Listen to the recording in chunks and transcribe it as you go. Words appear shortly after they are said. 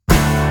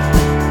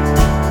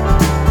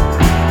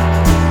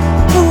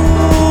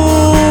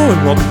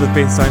welcome to the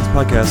Faith Science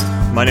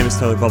Podcast. My name is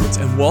Tyler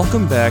Bublitz, and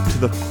welcome back to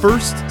the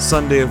first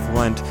Sunday of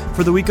Lent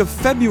for the week of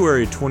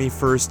February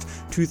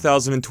 21st,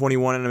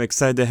 2021, and I'm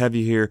excited to have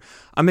you here.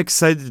 I'm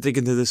excited to dig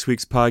into this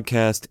week's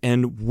podcast,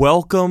 and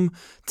welcome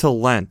to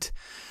Lent.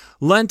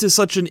 Lent is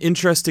such an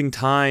interesting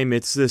time.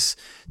 It's this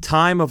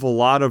time of a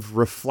lot of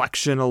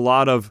reflection, a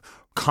lot of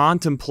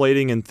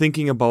contemplating and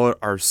thinking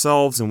about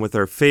ourselves and with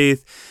our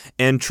faith,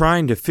 and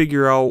trying to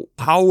figure out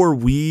how are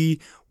we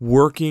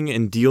working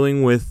and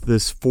dealing with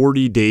this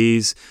 40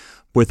 days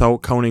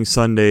without counting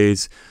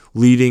Sundays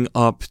leading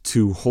up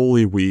to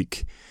Holy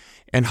Week.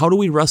 And how do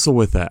we wrestle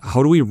with that?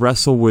 How do we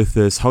wrestle with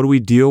this? How do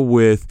we deal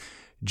with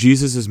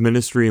Jesus'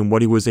 ministry and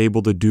what he was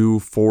able to do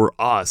for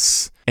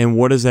us? And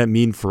what does that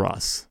mean for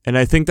us? And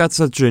I think that's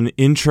such an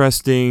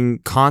interesting,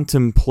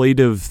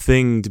 contemplative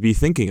thing to be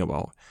thinking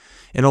about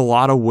in a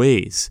lot of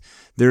ways.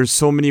 There's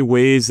so many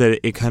ways that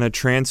it kind of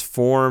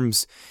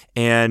transforms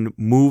and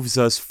moves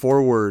us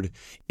forward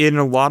in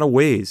a lot of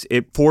ways.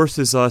 It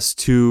forces us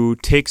to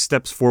take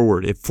steps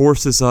forward. It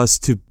forces us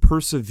to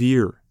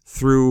persevere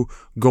through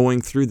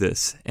going through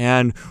this.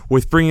 And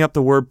with bringing up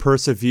the word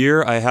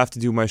persevere, I have to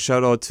do my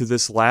shout out to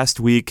this last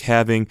week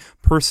having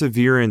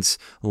Perseverance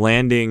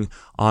landing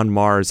on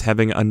Mars,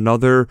 having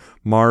another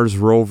Mars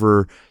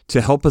rover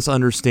to help us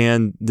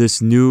understand this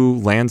new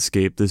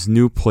landscape, this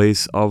new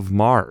place of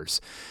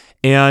Mars.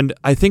 And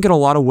I think in a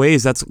lot of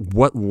ways, that's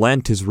what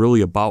Lent is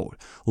really about.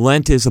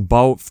 Lent is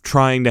about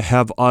trying to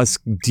have us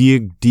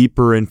dig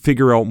deeper and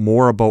figure out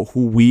more about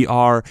who we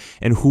are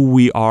and who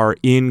we are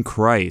in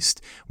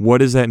Christ. What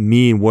does that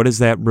mean? What does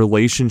that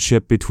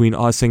relationship between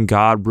us and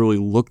God really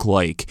look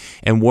like?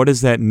 And what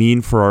does that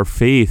mean for our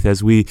faith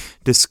as we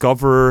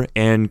discover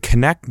and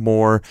connect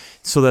more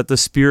so that the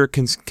Spirit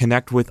can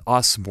connect with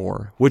us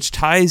more, which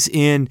ties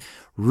in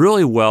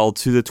really well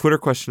to the Twitter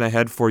question I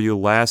had for you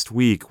last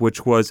week,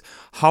 which was,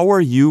 how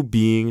are you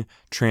being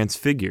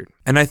transfigured?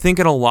 And I think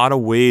in a lot of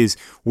ways,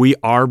 we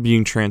are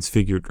being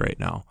transfigured right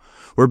now.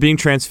 We're being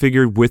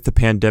transfigured with the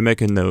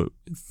pandemic and the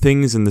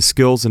things and the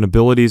skills and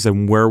abilities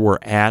and where we're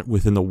at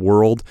within the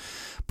world.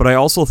 But I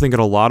also think in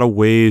a lot of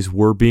ways,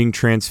 we're being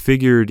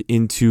transfigured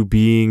into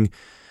being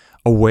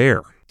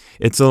aware.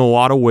 It's in a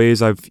lot of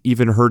ways, I've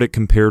even heard it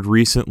compared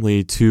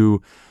recently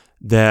to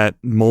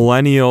that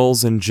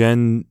millennials and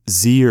Gen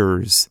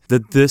Zers,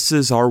 that this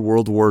is our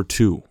World War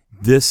II.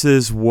 This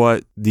is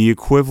what the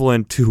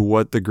equivalent to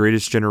what the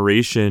Greatest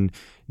Generation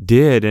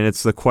did, and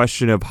it's the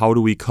question of how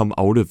do we come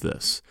out of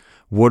this?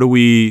 What do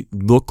we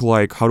look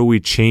like? How do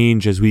we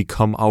change as we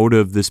come out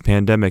of this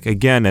pandemic?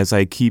 Again, as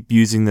I keep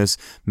using this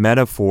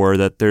metaphor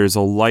that there's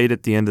a light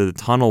at the end of the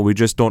tunnel, we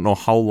just don't know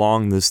how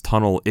long this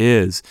tunnel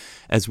is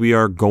as we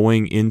are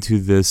going into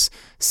this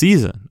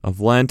season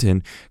of Lent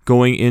and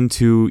going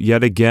into,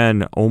 yet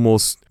again,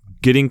 almost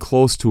getting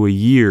close to a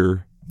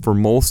year for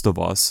most of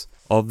us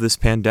of this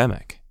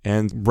pandemic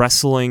and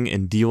wrestling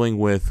and dealing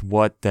with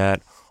what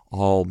that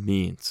all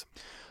means.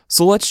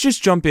 So let's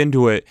just jump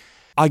into it.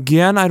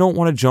 Again, I don't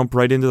want to jump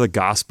right into the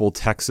gospel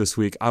text this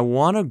week. I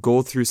want to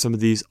go through some of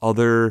these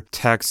other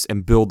texts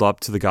and build up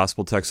to the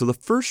gospel text. So the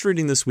first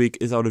reading this week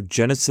is out of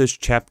Genesis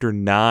chapter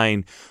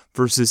 9,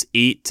 verses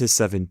 8 to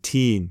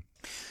 17.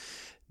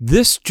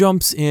 This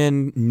jumps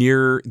in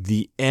near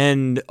the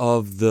end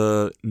of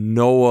the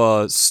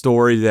Noah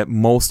story that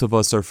most of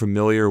us are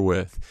familiar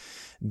with,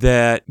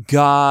 that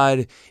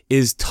God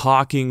is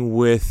talking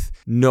with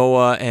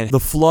Noah and the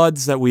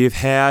floods that we've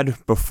had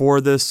before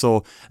this.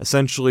 So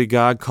essentially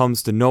God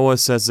comes to Noah,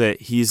 says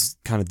that he's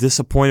kind of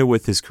disappointed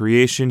with his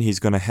creation. He's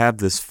going to have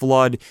this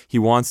flood. He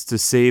wants to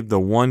save the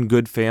one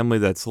good family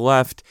that's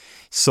left.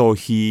 So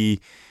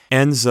he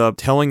ends up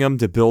telling him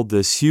to build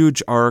this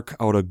huge ark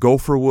out of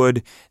gopher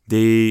wood.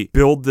 They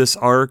build this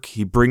ark.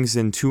 He brings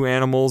in 2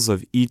 animals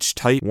of each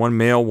type, one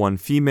male, one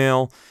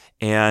female.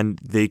 And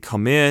they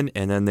come in,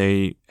 and then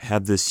they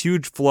have this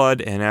huge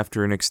flood, and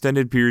after an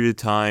extended period of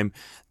time,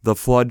 the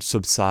flood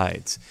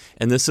subsides.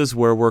 And this is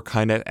where we're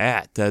kind of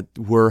at, that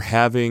we're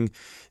having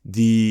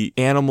the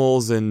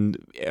animals and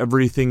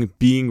everything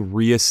being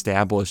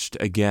reestablished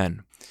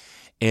again.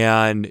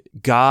 And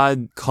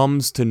God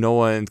comes to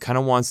Noah and kind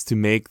of wants to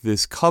make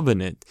this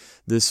covenant,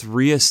 this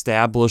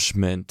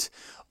reestablishment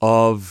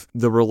of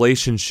the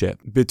relationship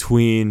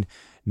between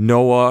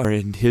Noah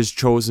and his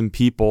chosen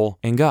people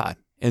and God.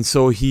 And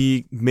so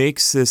he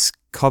makes this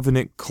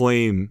covenant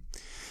claim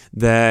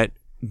that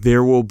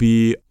there will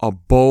be a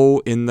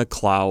bow in the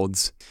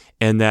clouds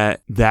and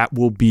that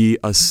will be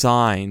a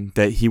sign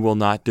that he will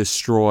not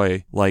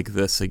destroy like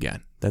this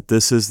again. That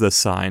this is the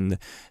sign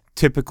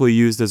typically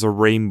used as a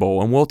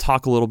rainbow. And we'll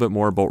talk a little bit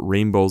more about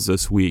rainbows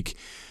this week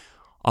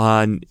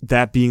on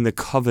that being the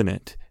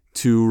covenant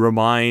to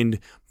remind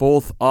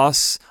both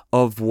us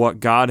of what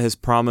God has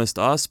promised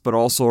us, but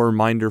also a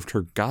reminder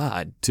for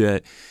God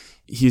to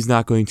he's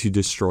not going to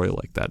destroy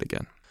like that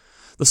again.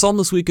 The psalm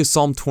this week is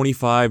Psalm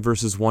 25,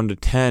 verses 1 to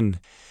 10.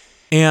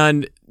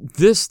 And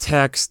this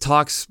text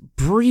talks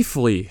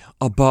briefly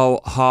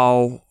about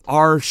how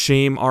our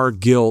shame, our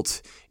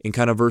guilt, in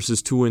kind of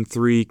verses 2 and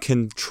 3,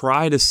 can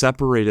try to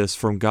separate us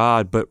from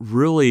God, but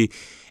really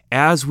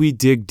as we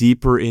dig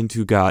deeper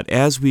into God,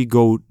 as we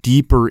go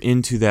deeper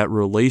into that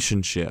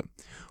relationship,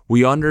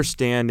 we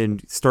understand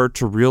and start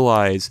to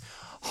realize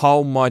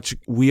how much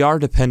we are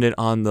dependent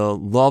on the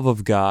love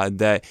of God,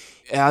 that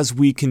as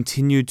we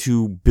continue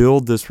to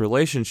build this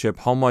relationship,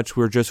 how much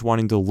we're just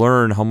wanting to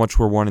learn, how much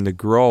we're wanting to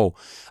grow.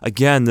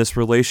 Again, this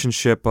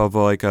relationship of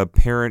like a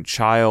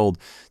parent-child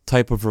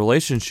type of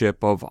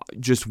relationship of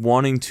just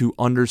wanting to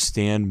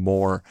understand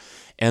more,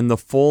 and the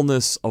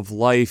fullness of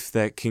life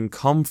that can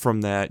come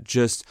from that,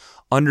 just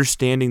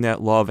understanding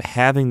that love,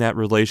 having that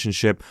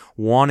relationship,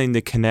 wanting to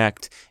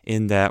connect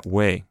in that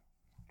way.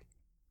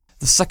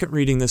 The second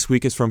reading this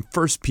week is from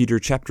 1 Peter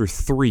chapter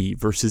 3,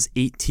 verses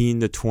 18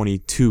 to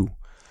 22.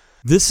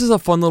 This is a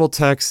fun little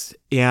text,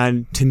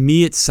 and to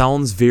me it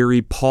sounds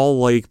very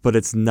Paul-like, but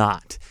it's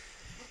not.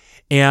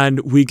 And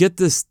we get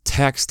this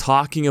text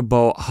talking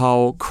about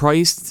how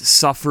Christ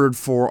suffered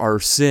for our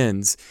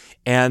sins,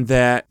 and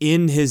that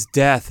in his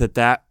death,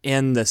 that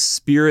and the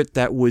spirit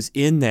that was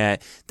in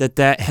that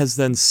has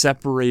then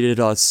separated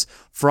us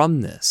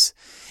from this.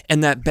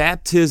 And that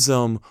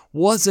baptism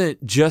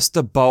wasn't just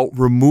about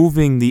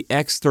removing the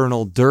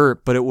external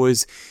dirt, but it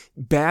was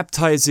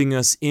baptizing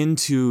us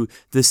into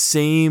the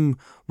same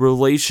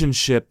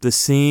relationship, the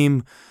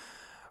same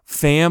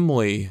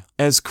family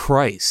as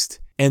Christ.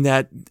 And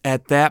that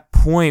at that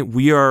point,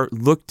 we are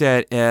looked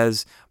at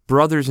as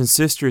brothers and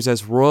sisters,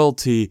 as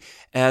royalty,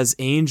 as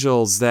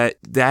angels,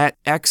 that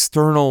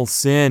external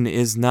sin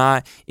is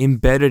not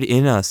embedded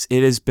in us.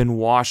 It has been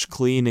washed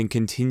clean and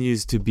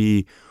continues to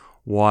be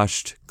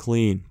washed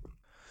clean.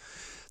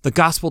 The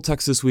gospel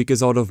text this week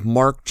is out of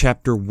Mark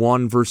chapter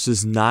 1,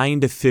 verses 9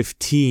 to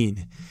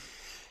 15.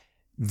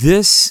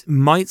 This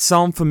might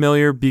sound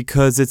familiar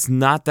because it's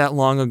not that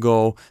long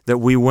ago that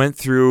we went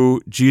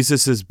through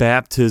Jesus'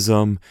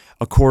 baptism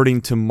according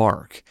to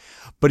Mark,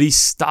 but he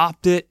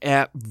stopped it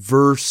at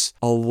verse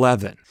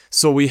 11.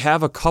 So we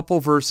have a couple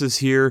verses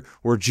here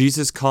where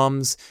Jesus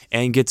comes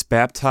and gets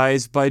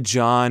baptized by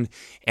John,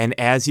 and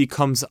as he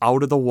comes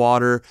out of the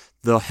water,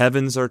 the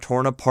heavens are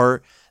torn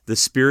apart. The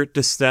Spirit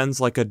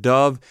descends like a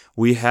dove.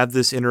 We have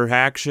this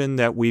interaction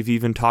that we've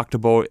even talked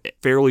about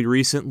fairly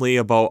recently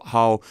about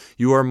how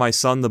you are my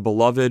son, the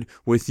beloved.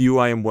 With you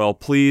I am well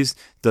pleased.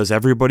 Does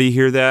everybody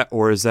hear that?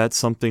 Or is that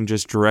something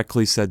just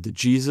directly said to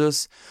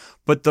Jesus?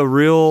 But the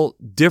real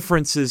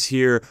differences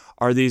here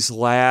are these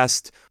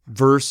last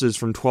verses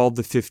from 12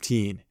 to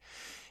 15.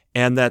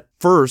 And that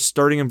first,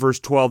 starting in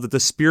verse 12, that the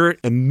Spirit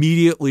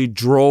immediately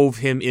drove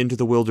him into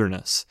the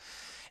wilderness.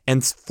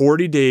 And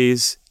 40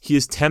 days he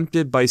is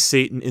tempted by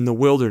Satan in the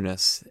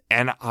wilderness.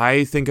 And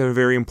I think a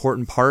very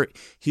important part,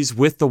 he's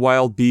with the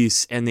wild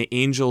beasts and the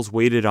angels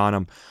waited on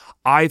him.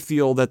 I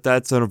feel that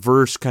that's a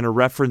verse kind of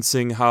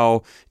referencing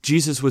how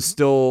Jesus was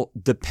still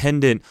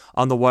dependent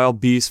on the wild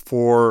beasts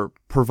for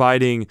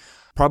providing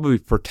probably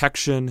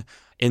protection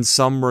in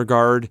some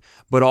regard,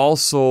 but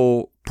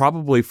also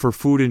probably for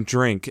food and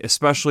drink,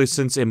 especially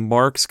since in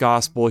Mark's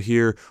gospel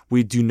here,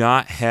 we do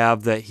not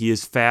have that he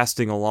is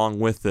fasting along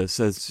with this.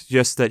 It's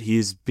just that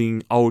he's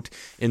being out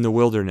in the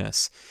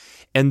wilderness.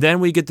 And then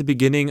we get the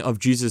beginning of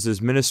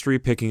Jesus' ministry,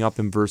 picking up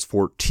in verse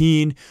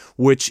 14,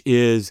 which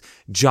is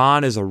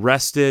John is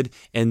arrested,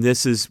 and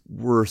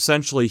we're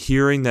essentially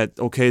hearing that,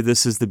 okay,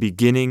 this is the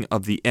beginning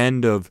of the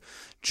end of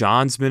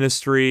John's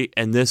ministry,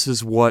 and this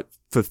is what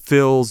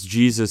fulfills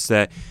Jesus,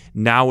 that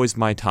now is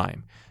my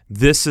time.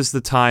 This is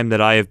the time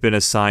that I have been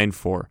assigned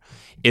for.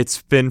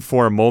 It's been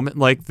for a moment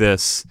like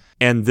this,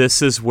 and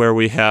this is where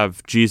we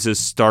have Jesus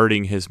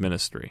starting his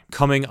ministry.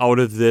 Coming out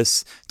of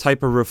this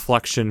type of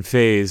reflection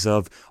phase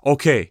of,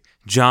 okay,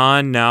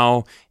 John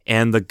now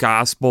and the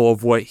gospel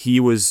of what he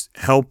was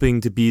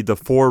helping to be the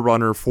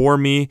forerunner for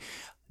me,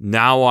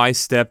 now I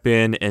step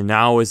in, and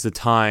now is the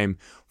time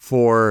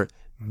for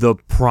the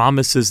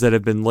promises that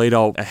have been laid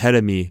out ahead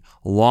of me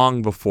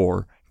long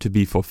before to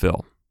be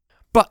fulfilled.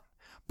 But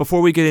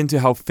before we get into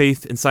how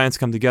faith and science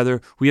come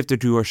together, we have to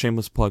do our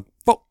shameless plug.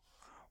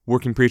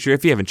 Working Preacher.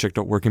 If you haven't checked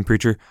out Working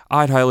Preacher,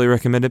 I'd highly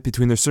recommend it.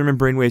 Between their Sermon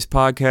Brainwaves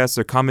podcasts,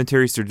 their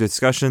commentaries, their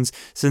discussions,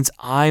 since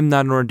I'm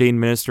not an ordained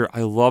minister,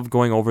 I love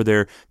going over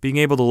there, being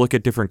able to look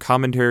at different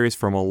commentaries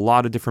from a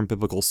lot of different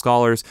biblical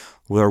scholars.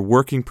 Their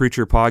Working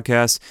Preacher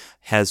podcast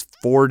has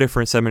 4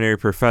 different seminary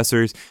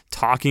professors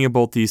talking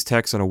about these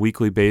texts on a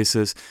weekly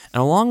basis,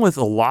 and along with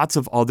lots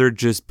of other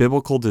just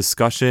biblical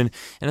discussion,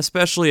 and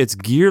especially it's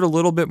geared a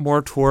little bit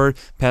more toward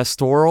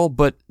pastoral,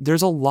 but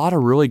there's a lot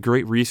of really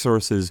great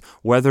resources,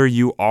 whether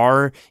you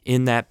are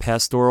in that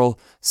pastoral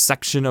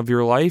section of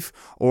your life,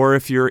 or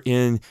if you're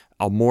in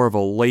a more of a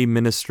lay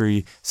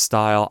ministry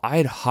style.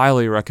 I'd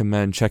highly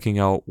recommend checking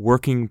out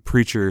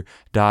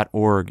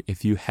workingpreacher.org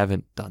if you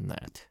haven't done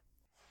that.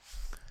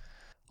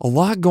 A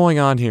lot going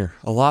on here,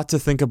 a lot to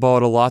think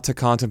about, a lot to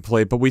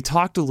contemplate, but we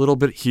talked a little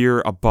bit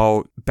here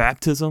about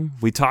baptism.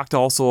 We talked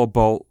also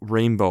about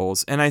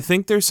rainbows, and I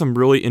think there's some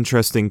really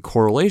interesting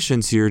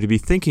correlations here to be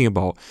thinking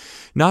about.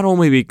 Not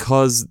only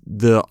because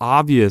the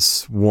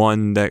obvious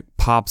one that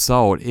pops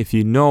out, if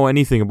you know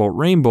anything about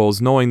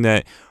rainbows, knowing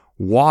that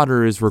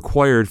water is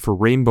required for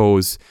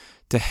rainbows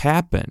to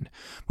happen.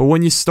 But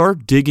when you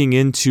start digging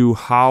into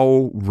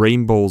how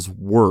rainbows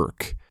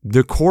work,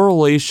 the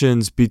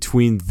correlations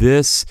between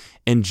this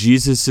and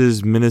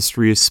Jesus's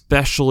ministry,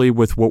 especially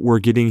with what we're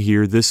getting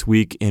here this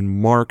week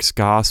in Mark's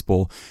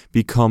gospel,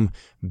 become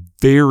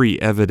very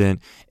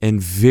evident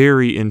and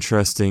very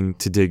interesting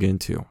to dig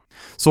into.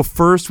 So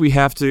first, we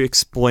have to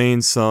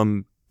explain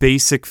some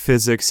basic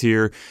physics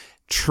here.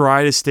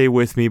 Try to stay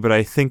with me, but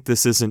I think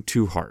this isn't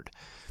too hard.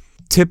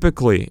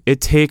 Typically,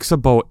 it takes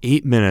about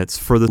 8 minutes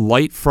for the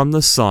light from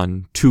the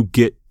sun to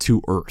get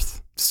to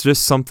Earth. It's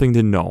just something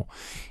to know.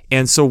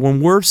 And so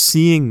when we're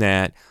seeing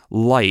that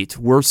light,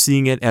 we're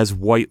seeing it as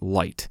white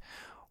light.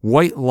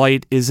 White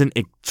light isn't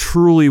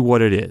truly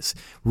what it is.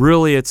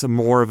 Really, it's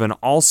more of an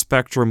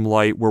all-spectrum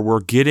light where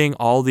we're getting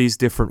all these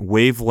different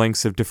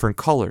wavelengths of different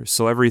colors.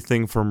 So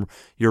everything from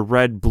your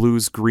red,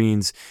 blues,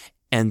 greens,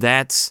 and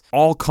that's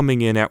all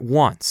coming in at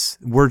once.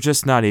 We're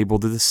just not able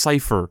to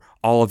decipher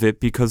all of it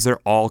because they're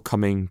all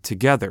coming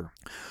together.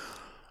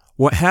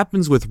 What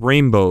happens with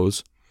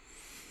rainbows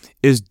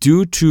is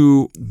due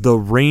to the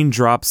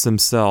raindrops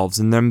themselves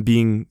and them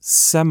being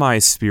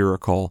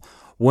semi-spherical,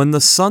 when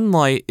the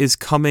sunlight is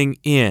coming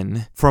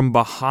in from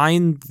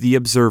behind the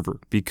observer,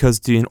 because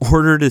in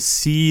order to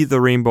see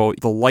the rainbow,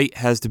 the light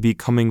has to be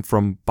coming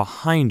from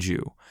behind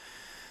you.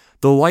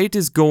 The light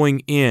is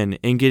going in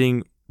and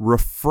getting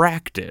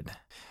refracted,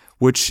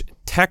 which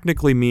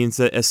technically means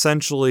that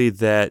essentially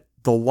that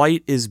the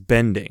light is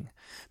bending.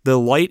 The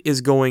light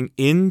is going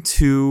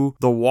into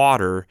the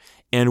water,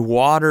 and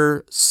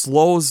water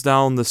slows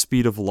down the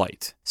speed of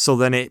light. So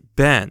then it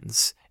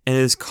bends and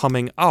is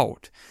coming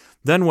out.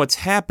 Then what's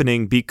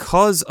happening,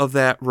 because of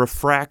that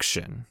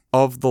refraction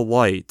of the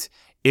light,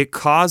 it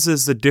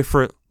causes the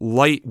different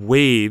light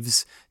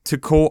waves to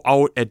go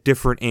out at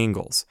different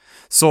angles.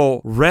 So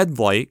red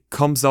light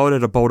comes out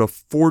at about a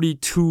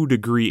 42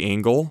 degree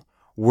angle,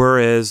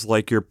 whereas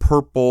like your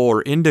purple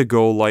or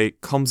indigo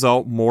light comes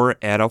out more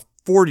at a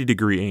 40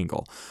 degree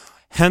angle.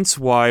 Hence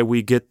why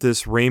we get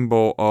this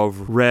rainbow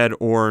of red,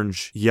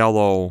 orange,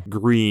 yellow,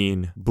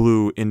 green,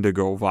 blue,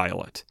 indigo,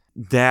 violet.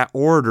 That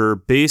order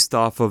based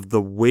off of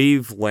the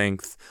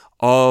wavelength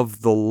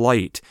of the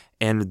light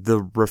and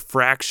the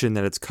refraction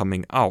that it's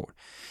coming out.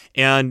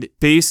 And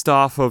based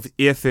off of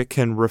if it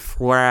can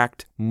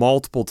refract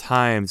multiple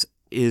times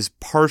is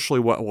partially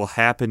what will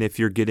happen if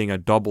you're getting a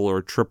double or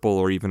a triple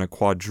or even a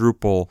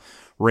quadruple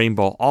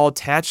rainbow. I'll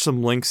attach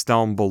some links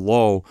down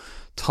below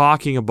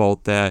talking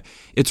about that.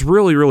 It's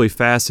really, really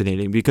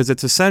fascinating because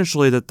it's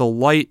essentially that the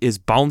light is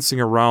bouncing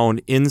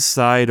around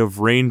inside of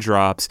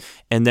raindrops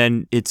and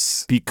then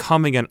it's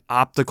becoming an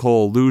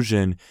optical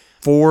illusion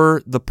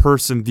for the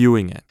person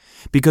viewing it.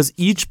 Because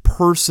each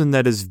person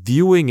that is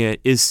viewing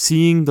it is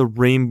seeing the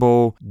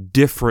rainbow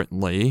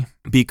differently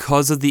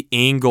because of the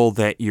angle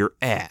that you're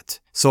at.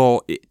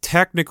 So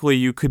technically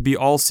you could be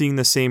all seeing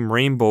the same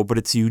rainbow, but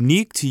it's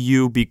unique to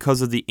you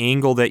because of the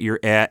angle that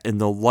you're at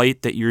and the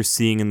light that you're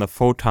seeing and the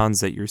photons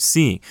that you're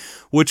seeing,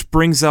 which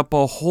brings up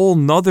a whole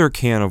nother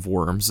can of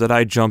worms that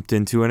I jumped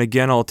into. And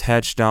again, I'll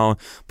attach down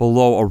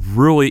below a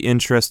really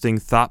interesting,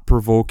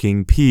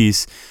 thought-provoking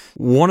piece.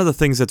 One of the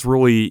things that's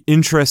really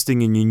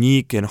interesting and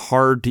unique and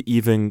hard to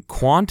even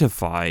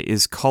quantify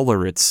is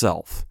color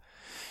itself.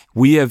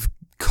 We have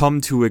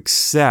come to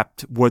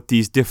accept what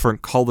these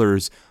different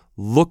colors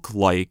look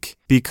like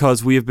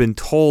because we have been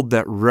told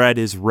that red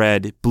is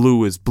red,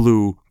 blue is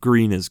blue,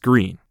 green is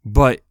green.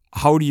 But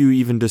how do you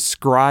even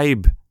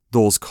describe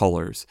those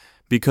colors?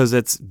 Because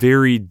it's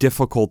very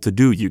difficult to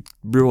do. You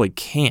really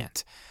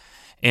can't.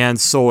 And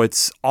so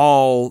it's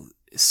all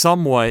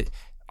somewhat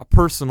a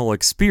personal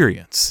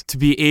experience to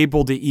be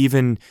able to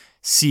even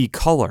see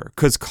color,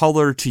 because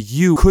color to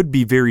you could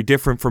be very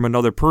different from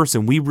another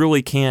person. We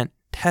really can't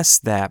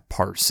test that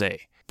per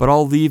se, but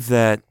I'll leave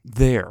that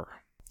there.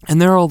 And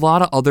there are a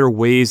lot of other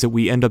ways that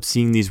we end up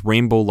seeing these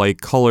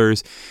rainbow-like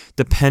colors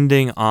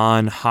depending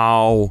on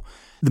how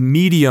the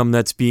medium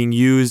that's being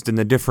used and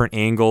the different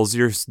angles.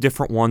 There's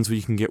different ones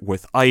you can get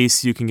with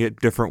ice. You can get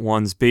different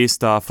ones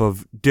based off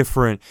of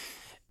different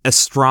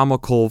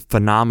astronomical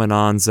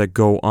phenomenons that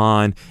go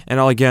on. And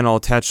I'll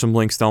attach some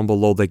links down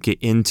below that get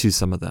into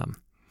some of them.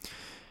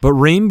 But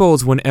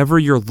rainbows, whenever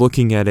you're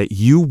looking at it,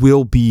 you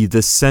will be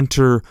the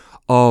center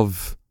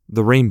of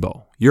the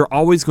rainbow. You're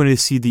always going to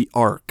see the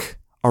arc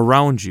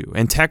around you.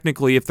 And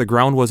technically, if the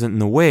ground wasn't in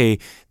the way,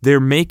 they're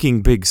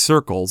making big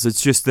circles.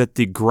 It's just that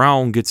the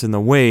ground gets in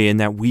the way and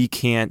that we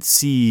can't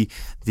see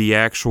the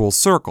actual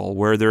circle,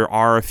 where there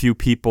are a few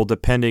people,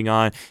 depending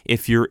on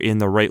if you're in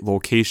the right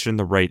location,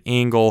 the right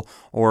angle,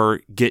 or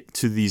get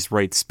to these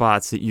right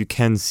spots, that you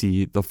can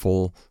see the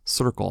full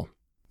circle.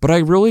 But I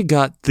really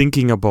got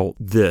thinking about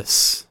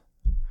this,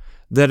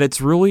 that it's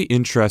really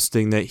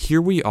interesting that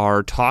here we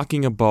are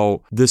talking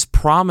about this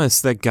promise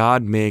that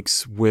God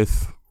makes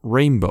with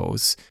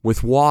rainbows,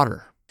 with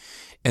water.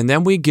 And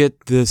then we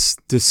get this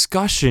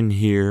discussion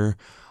here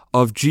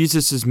of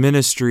Jesus'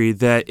 ministry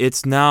that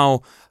it's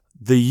now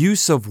the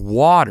use of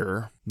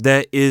water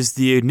that is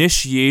the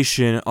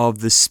initiation of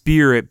the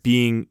Spirit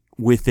being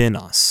within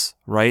us,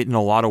 right? In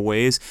a lot of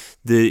ways,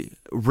 the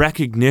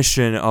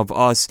recognition of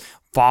us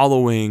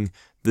following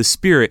the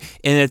Spirit,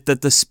 and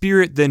that the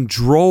Spirit then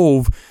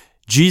drove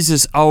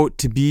Jesus out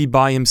to be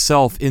by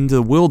himself in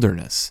the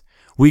wilderness.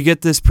 We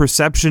get this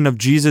perception of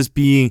Jesus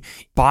being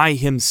by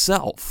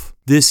himself,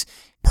 this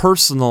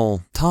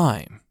personal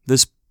time,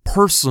 this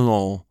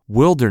personal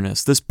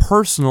wilderness, this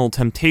personal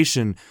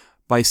temptation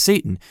by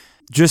Satan.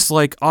 Just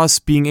like us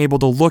being able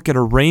to look at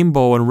a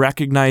rainbow and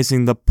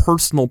recognizing the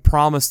personal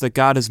promise that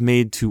God has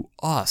made to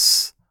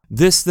us.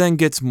 This then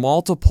gets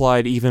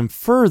multiplied even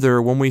further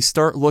when we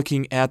start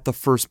looking at the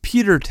 1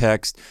 Peter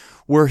text,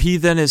 where he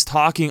then is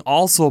talking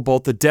also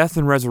about the death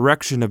and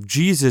resurrection of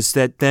Jesus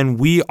that then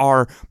we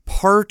are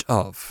part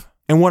of.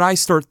 And what I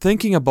start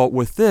thinking about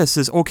with this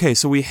is, okay,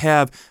 so we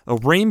have a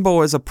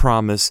rainbow as a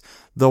promise,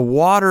 the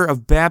water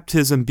of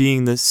baptism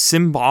being the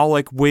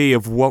symbolic way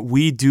of what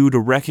we do to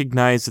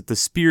recognize that the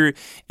Spirit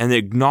and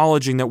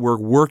acknowledging that we're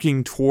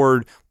working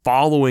toward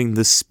following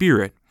the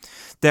Spirit,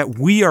 that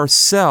we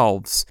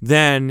ourselves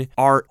then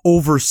are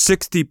over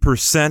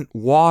 60%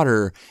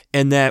 water,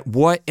 and that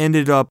what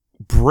ended up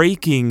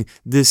breaking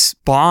this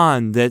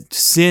bond that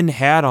sin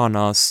had on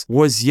us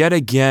was yet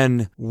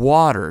again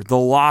water, the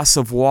loss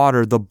of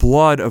water, the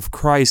blood of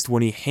Christ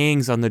when he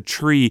hangs on the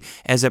tree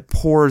as it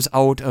pours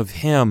out of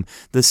him,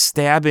 the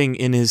stabbing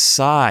in his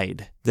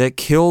side that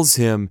kills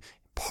him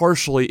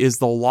partially is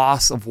the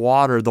loss of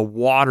water, the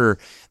water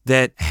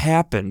that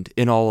happened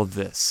in all of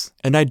this.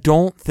 And I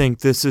don't think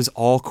this is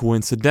all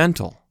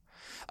coincidental.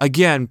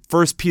 Again,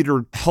 1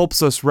 Peter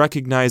helps us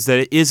recognize that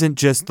it isn't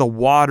just the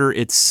water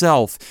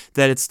itself,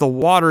 that it's the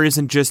water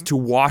isn't just to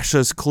wash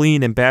us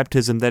clean in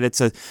baptism, that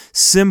it's a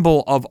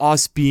symbol of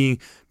us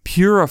being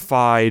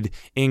purified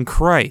in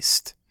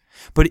Christ.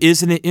 But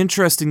isn't it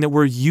interesting that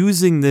we're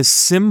using this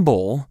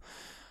symbol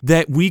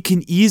that we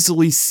can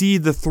easily see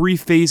the three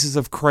phases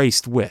of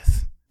Christ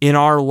with in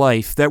our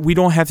life, that we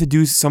don't have to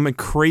do some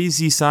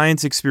crazy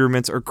science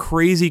experiments or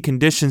crazy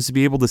conditions to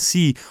be able to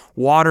see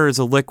water as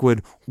a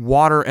liquid,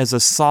 water as a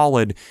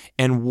solid,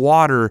 and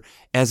water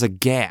as a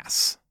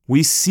gas.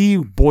 We see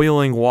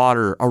boiling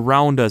water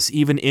around us,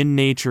 even in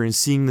nature, and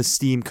seeing the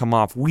steam come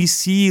off. We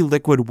see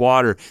liquid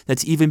water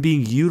that's even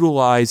being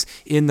utilized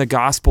in the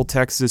gospel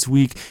text this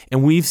week,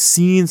 and we've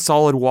seen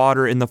solid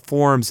water in the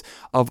forms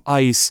of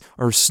ice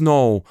or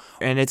snow,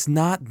 and it's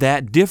not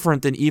that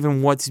different than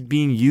even what's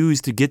being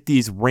used to get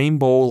these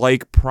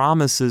rainbow-like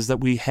promises that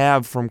we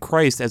have from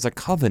Christ as a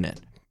covenant.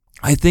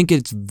 I think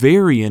it's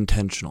very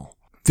intentional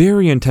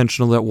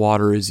that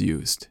water is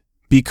used,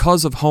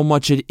 because of how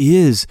much it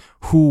is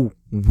who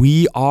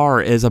we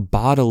are as a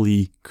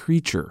bodily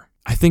creature.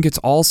 I think it's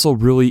also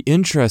really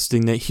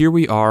interesting that here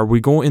we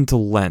go into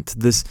Lent,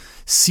 this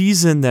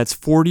season that's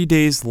 40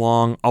 days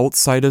long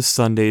outside of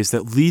Sundays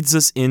that leads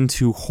us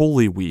into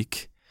Holy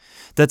Week,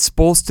 that's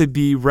supposed to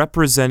be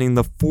representing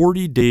the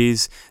 40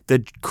 days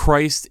that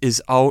Christ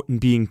is out and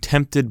being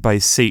tempted by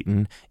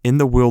Satan in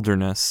the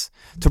wilderness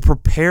to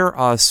prepare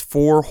us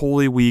for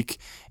Holy Week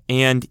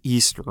and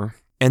Easter.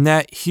 And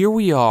that here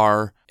we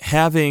are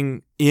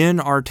having in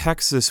our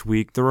text this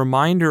week the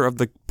reminder of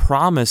the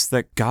promise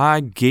that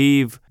God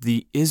gave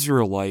the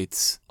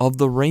Israelites of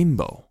the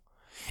rainbow.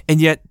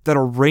 And yet that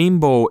a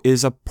rainbow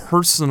is a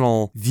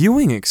personal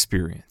viewing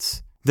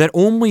experience, that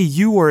only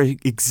you are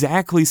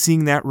exactly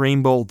seeing that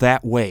rainbow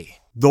that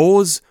way.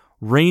 Those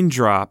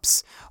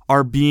raindrops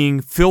are being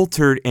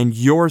filtered and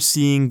you're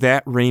seeing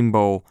that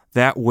rainbow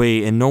that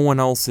way and no one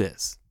else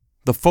is.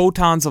 The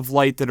photons of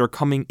light that are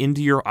coming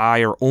into your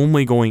eye are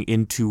only going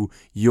into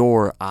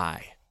your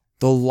eye.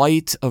 The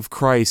light of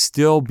Christ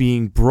still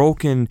being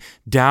broken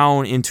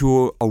down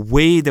into a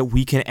way that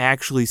we can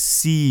actually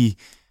see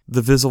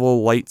the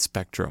visible light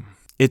spectrum.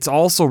 It's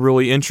also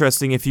really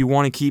interesting if you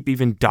want to keep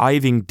even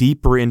diving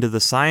deeper into the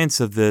science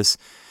of this,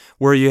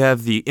 where you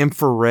have the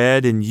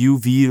infrared and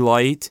UV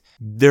light.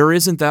 There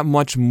isn't that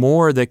much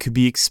more that could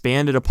be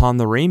expanded upon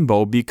the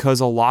rainbow because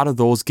a lot of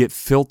those get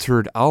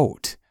filtered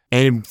out.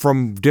 And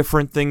from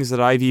different things that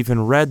I've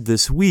even read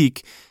this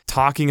week,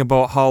 talking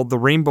about how the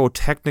rainbow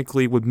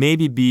technically would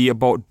maybe be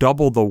about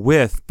double the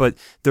width, but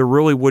there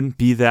really wouldn't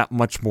be that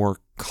much more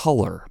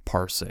color,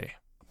 per se.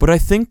 But I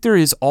think there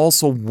is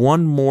also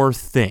one more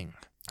thing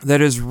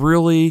that is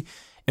really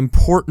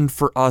important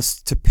for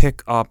us to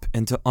pick up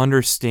and to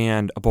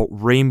understand about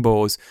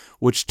rainbows,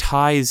 which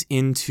ties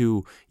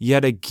into,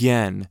 yet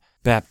again,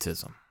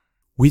 baptism.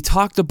 We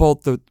talked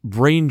about the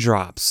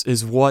raindrops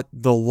is what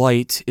the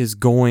light is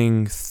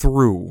going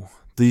through,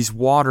 these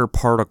water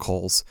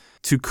particles,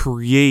 to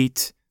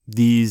create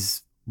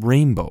these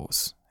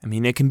rainbows. I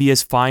mean, it can be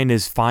as fine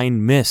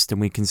mist,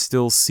 and we can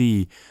still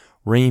see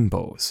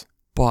rainbows.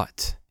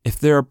 But if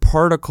there are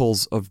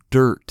particles of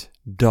dirt,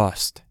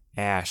 dust,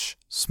 ash,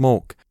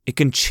 smoke, it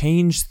can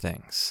change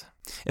things.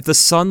 If the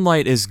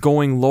sunlight is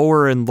going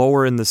lower and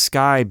lower in the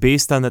sky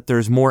based on that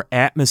there's more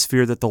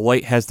atmosphere that the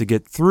light has to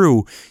get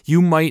through,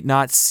 you might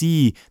not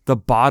see the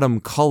bottom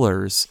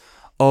colors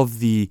of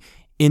the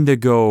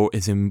indigo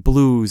as in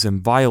blues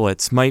and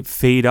violets might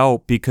fade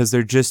out because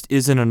there just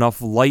isn't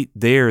enough light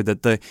there,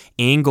 that the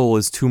angle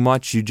is too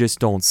much, you just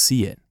don't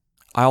see it.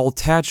 I'll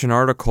attach an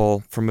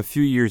article from a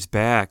few years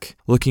back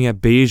looking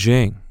at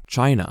Beijing,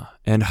 China,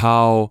 and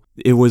how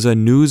it was a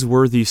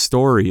newsworthy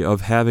story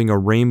of having a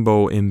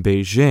rainbow in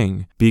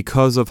Beijing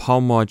because of how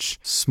much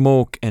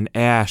smoke and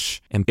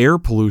ash and air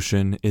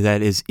pollution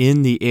that is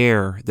in the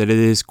air, that it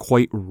is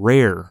quite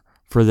rare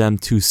for them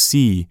to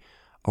see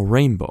a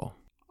rainbow.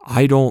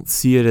 I don't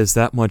see it as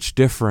that much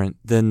different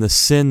than the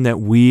sin that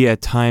we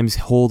at times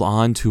hold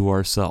on to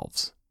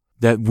ourselves,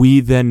 that we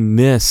then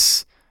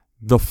miss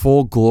the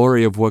full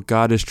glory of what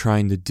God is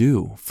trying to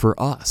do for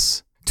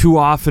us. Too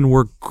often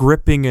we're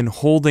gripping and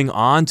holding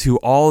on to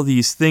all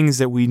these things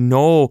that we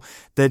know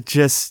that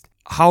just,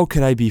 how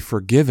could I be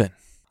forgiven?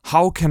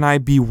 How can I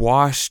be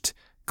washed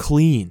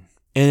clean?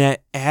 And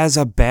as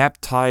a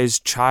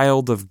baptized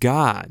child of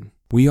God,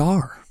 we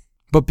are.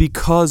 But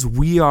because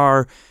we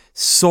are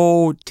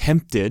so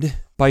tempted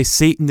by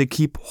Satan to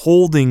keep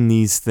holding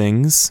these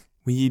things,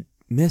 we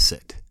miss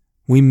it.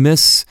 We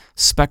miss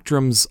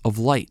spectrums of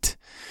light.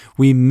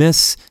 We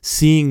miss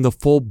seeing the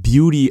full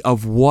beauty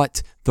of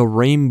what the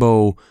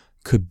rainbow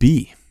could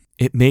be.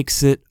 It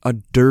makes it a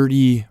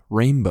dirty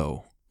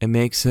rainbow. It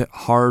makes it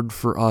hard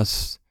for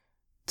us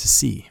to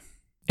see.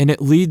 And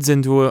it leads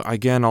into,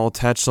 again, I'll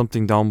attach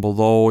something down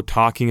below,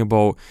 talking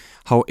about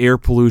how air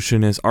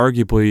pollution is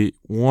arguably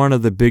one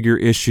of the bigger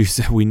issues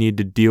that we need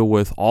to deal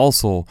with,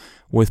 also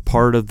with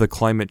part of the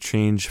climate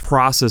change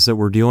process that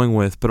we're dealing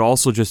with, but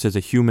also just as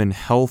a human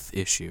health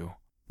issue.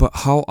 But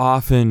how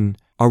often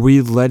are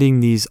we letting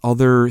these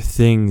other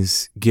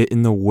things get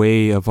in the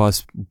way of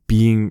us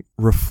being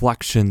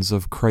reflections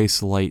of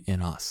Christ's light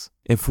in us?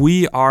 If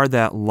we are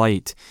that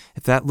light,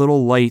 if that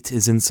little light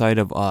is inside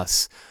of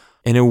us,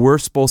 and we're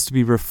supposed to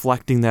be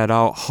reflecting that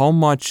out, how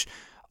much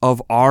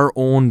of our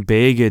own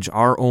baggage,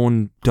 our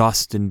own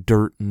dust and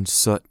dirt and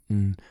soot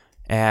and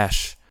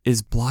ash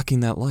is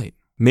blocking that light,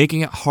 making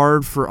it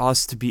hard for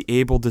us to be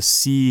able to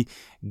see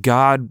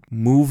God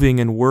moving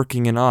and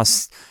working in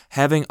us,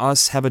 having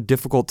us have a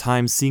difficult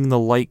time seeing the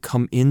light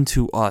come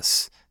into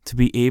us to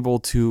be able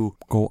to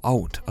go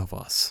out of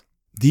us.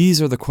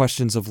 These are the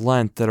questions of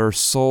Lent that are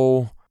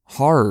so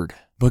hard,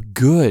 but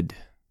good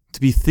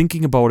to be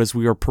thinking about as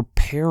we are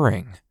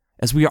preparing,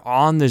 as we are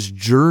on this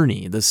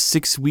journey, the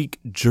 6-week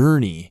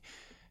journey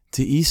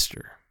to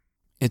Easter.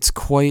 It's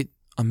quite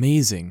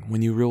amazing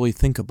when you really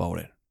think about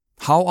it.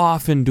 How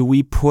often do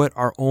we put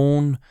our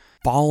own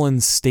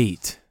fallen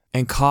state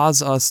and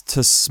cause us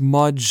to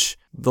smudge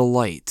the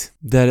light,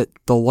 that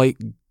the light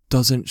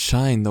doesn't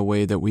shine the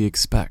way that we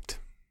expect?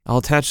 I'll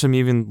attach some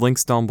even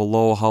links down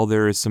below how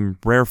there is some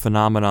rare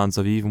phenomenons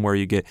of even where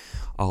you get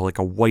like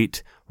a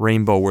white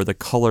rainbow where the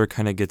color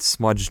kind of gets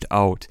smudged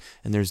out,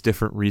 and there's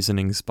different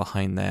reasonings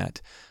behind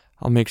that.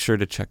 I'll make sure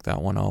to check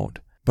that one out.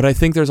 But I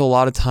think there's a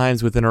lot of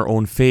times within our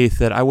own faith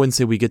that I wouldn't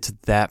say we get to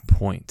that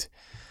point.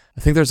 I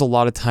think there's a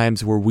lot of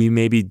times where we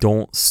maybe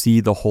don't see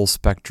the whole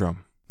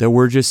spectrum, that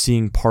we're just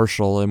seeing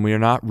partial, and we are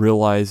not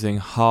realizing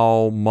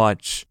how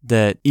much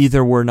that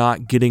either we're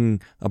not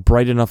getting a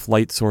bright enough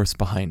light source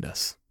behind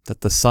us, that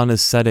the sun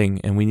is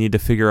setting and we need to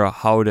figure out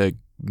how to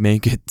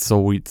make it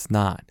so it's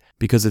not,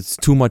 because it's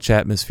too much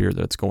atmosphere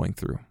that's going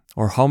through.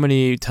 Or how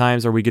many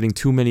times are we getting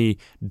too many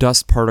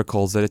dust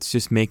particles that it's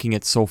just making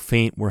it so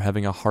faint we're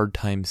having a hard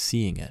time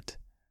seeing it.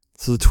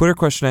 So the Twitter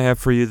question I have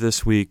for you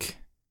this week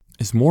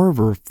is more of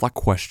a reflect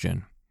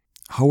question.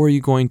 How are you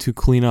going to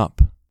clean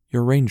up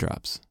your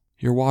raindrops,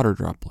 your water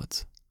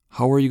droplets?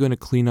 How are you going to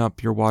clean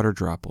up your water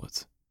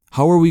droplets?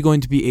 How are we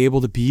going to be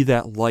able to be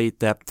that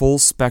light, that full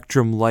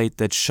spectrum light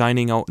that's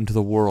shining out into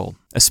the world,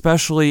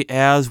 especially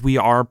as we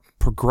are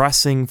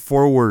progressing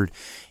forward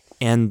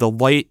and the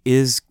light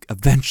is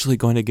eventually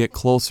going to get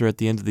closer at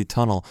the end of the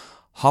tunnel?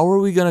 How are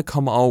we going to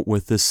come out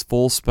with this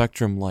full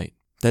spectrum light,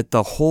 that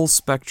the whole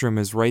spectrum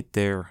is right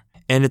there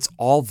and it's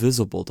all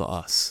visible to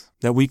us,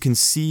 that we can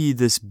see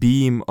this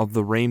beam of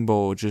the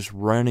rainbow just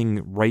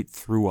running right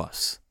through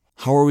us?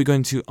 How are we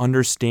going to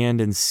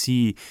understand and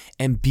see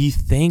and be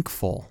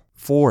thankful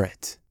for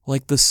it,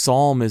 like the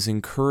psalm is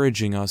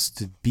encouraging us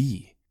to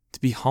be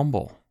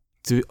humble,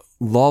 to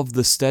love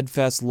the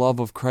steadfast love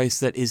of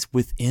Christ that is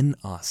within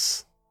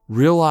us,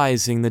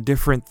 realizing the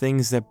different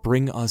things that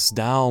bring us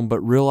down, but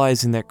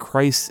realizing that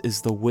Christ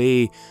is the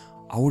way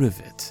out of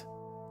it.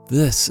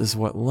 This is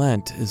what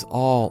Lent is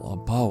all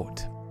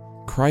about.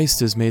 Christ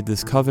has made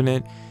this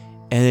covenant,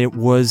 and it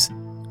was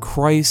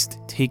Christ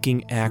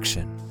taking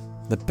action.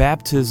 The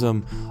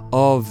baptism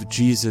of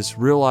Jesus,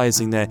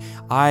 realizing that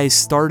I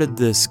started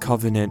this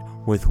covenant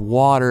with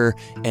water,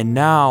 and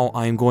now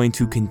I'm going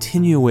to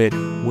continue it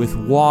with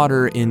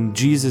water in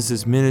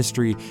Jesus'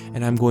 ministry,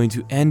 and I'm going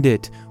to end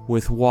it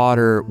with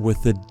water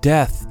with the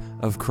death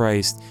of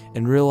Christ,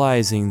 and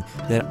realizing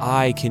that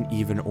I can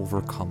even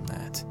overcome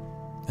that.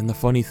 And the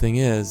funny thing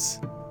is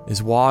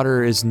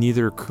water is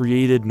neither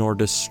created nor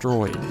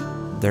destroyed.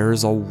 There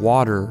is a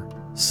water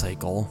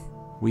cycle.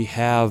 We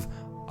have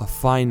a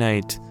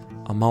finite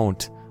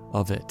amount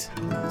of it.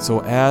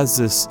 So as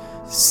this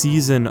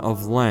season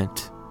of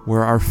Lent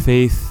where our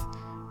faith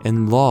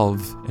and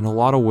love in a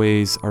lot of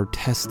ways are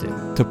tested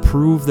to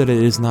prove that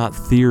it is not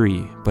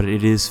theory, but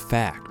it is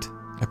fact.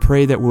 I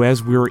pray that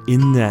as we're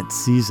in that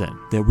season,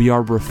 that we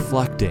are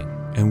reflecting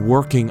and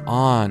working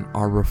on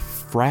our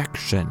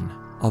refraction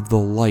of the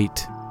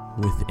light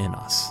within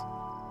us.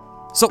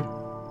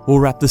 So, we'll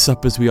wrap this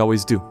up as we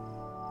always do.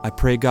 I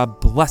pray God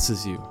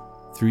blesses you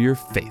through your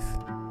faith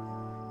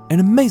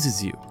and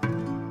amazes you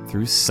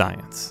through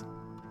science.